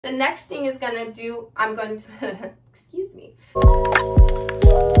The next thing is gonna do, I'm going to, excuse me.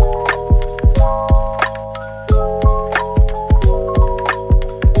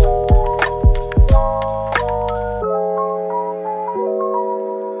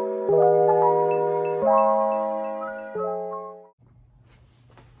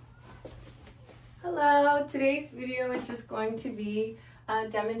 Hello, today's video is just going to be a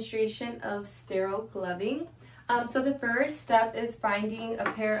demonstration of sterile gloving. So the first step is finding a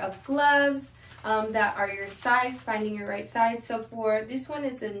pair of gloves that are your size, finding your right size. So for this one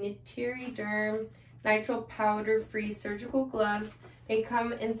is the Derm nitrile powder free surgical gloves. They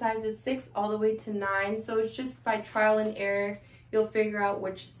come in sizes 6 all the way to 9. So it's just by trial and error, you'll figure out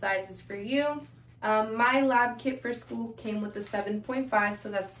which size is for you. My lab kit for school came with a 7.5, so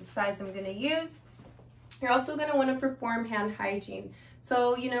that's the size I'm gonna use. You're also gonna wanna perform hand hygiene.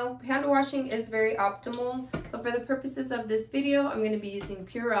 So, you know, hand washing is very optimal, but for the purposes of this video, I'm going to be using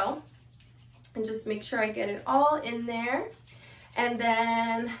Purell. And just make sure I get it all in there. And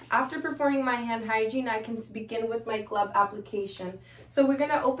then after performing my hand hygiene, I can begin with my glove application. So we're going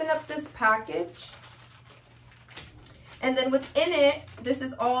to open up this package. And then within it, this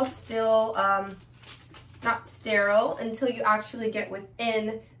is all still not sterile until you actually get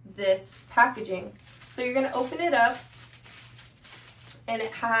within this packaging. So you're going to open it up. And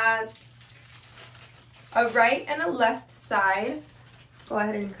it has a right and a left side. Go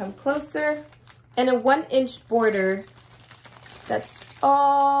ahead and come closer. And a 1-inch border that's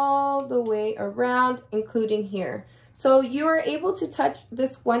all the way around, including here. So you are able to touch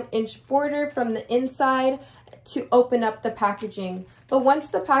this 1-inch border from the inside to open up the packaging. But once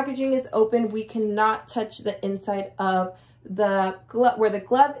the packaging is open, we cannot touch the inside of the glove, where the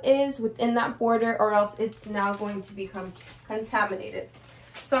glove is within that border, or else it's now going to become contaminated.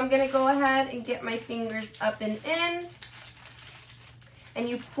 So I'm going to go ahead and get my fingers up and in, and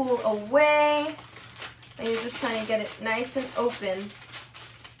you pull away, and you're just trying to get it nice and open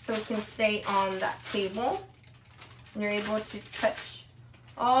so it can stay on that table, and you're able to touch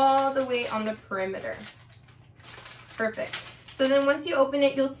all the way on the perimeter. Perfect. So then once you open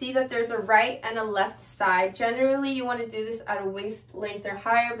it, you'll see that there's a right and a left side. Generally, you want to do this at a waist length or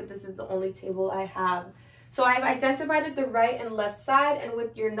higher, but this is the only table I have. So I've identified the right and left side, and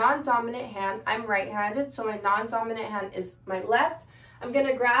with your non-dominant hand, I'm right-handed, so my non-dominant hand is my left. I'm going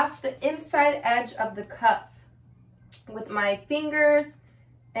to grasp the inside edge of the cuff with my fingers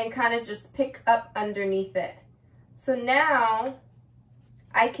and kind of just pick up underneath it. So now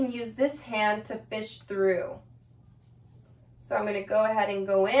I can use this hand to fish through. So I'm going to go ahead and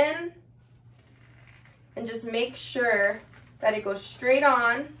go in and just make sure that it goes straight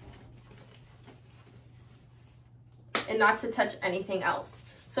on and not to touch anything else.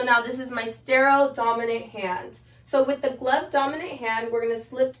 So now this is my sterile dominant hand. So with the glove dominant hand, we're going to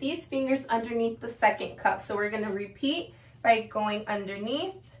slip these fingers underneath the second cuff. So we're going to repeat by going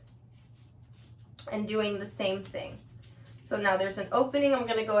underneath and doing the same thing. So now there's an opening. I'm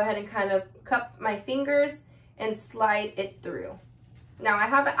going to go ahead and kind of cup my fingers and slide it through. Now I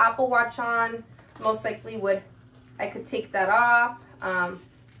have an Apple Watch on. Most likely I could take that off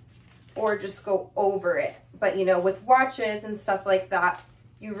or just go over it. But you know, with watches and stuff like that,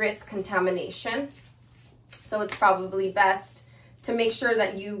 you risk contamination. So it's probably best to make sure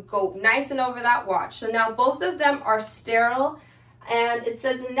that you go nice and over that watch. So now both of them are sterile. And it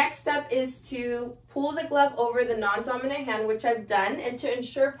says the next step is to pull the glove over the non-dominant hand, which I've done. And to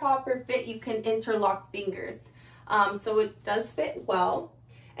ensure proper fit, you can interlock fingers. So it does fit well.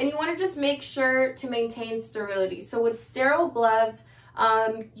 And you want to just make sure to maintain sterility. So with sterile gloves,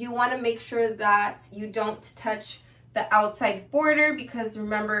 you want to make sure that you don't touch the outside border, because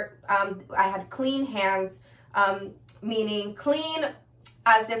remember, I had clean hands, meaning clean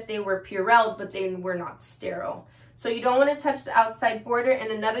as if they were Purelled, but they were not sterile. So you don't want to touch the outside border.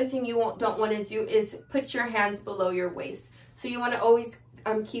 And another thing you don't want to do is put your hands below your waist. So you want to always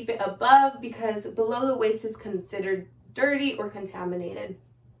keep it above, because below the waist is considered dirty or contaminated.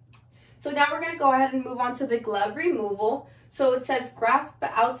 So now we're going to go ahead and move on to the glove removal. So it says grasp the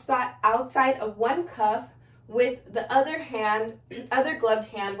outside of one cuff with the other gloved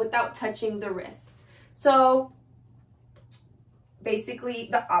hand without touching the wrist. So basically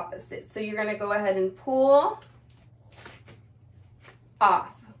the opposite. So you're going to go ahead and pull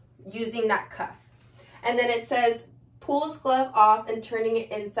off using that cuff. And then it says pulls glove off and turning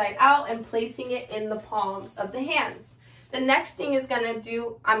it inside out and placing it in the palms of the hands. The next thing is going to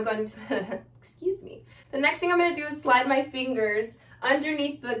do, excuse me. The next thing I'm going to do is slide my fingers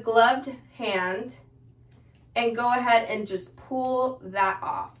underneath the gloved hand and go ahead and just pull that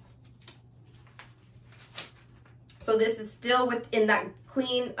off. So this is still within that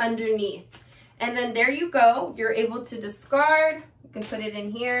clean underneath. And then there you go. You're able to discard. You can put it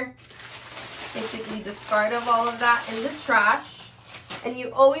in here. Basically discard of all of that in the trash. And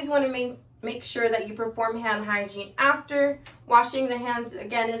you always want to make sure that you perform hand hygiene after. Washing the hands,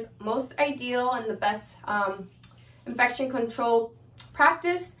 again, is most ideal and the best infection control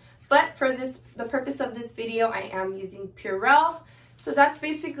practice. But for the purpose of this video, I am using Purell. So that's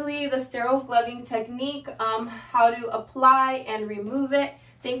basically the sterile gloving technique, how to apply and remove it.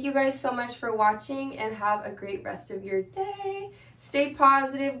 Thank you guys so much for watching and have a great rest of your day. Stay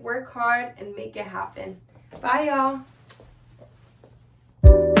positive, work hard, and make it happen. Bye, y'all.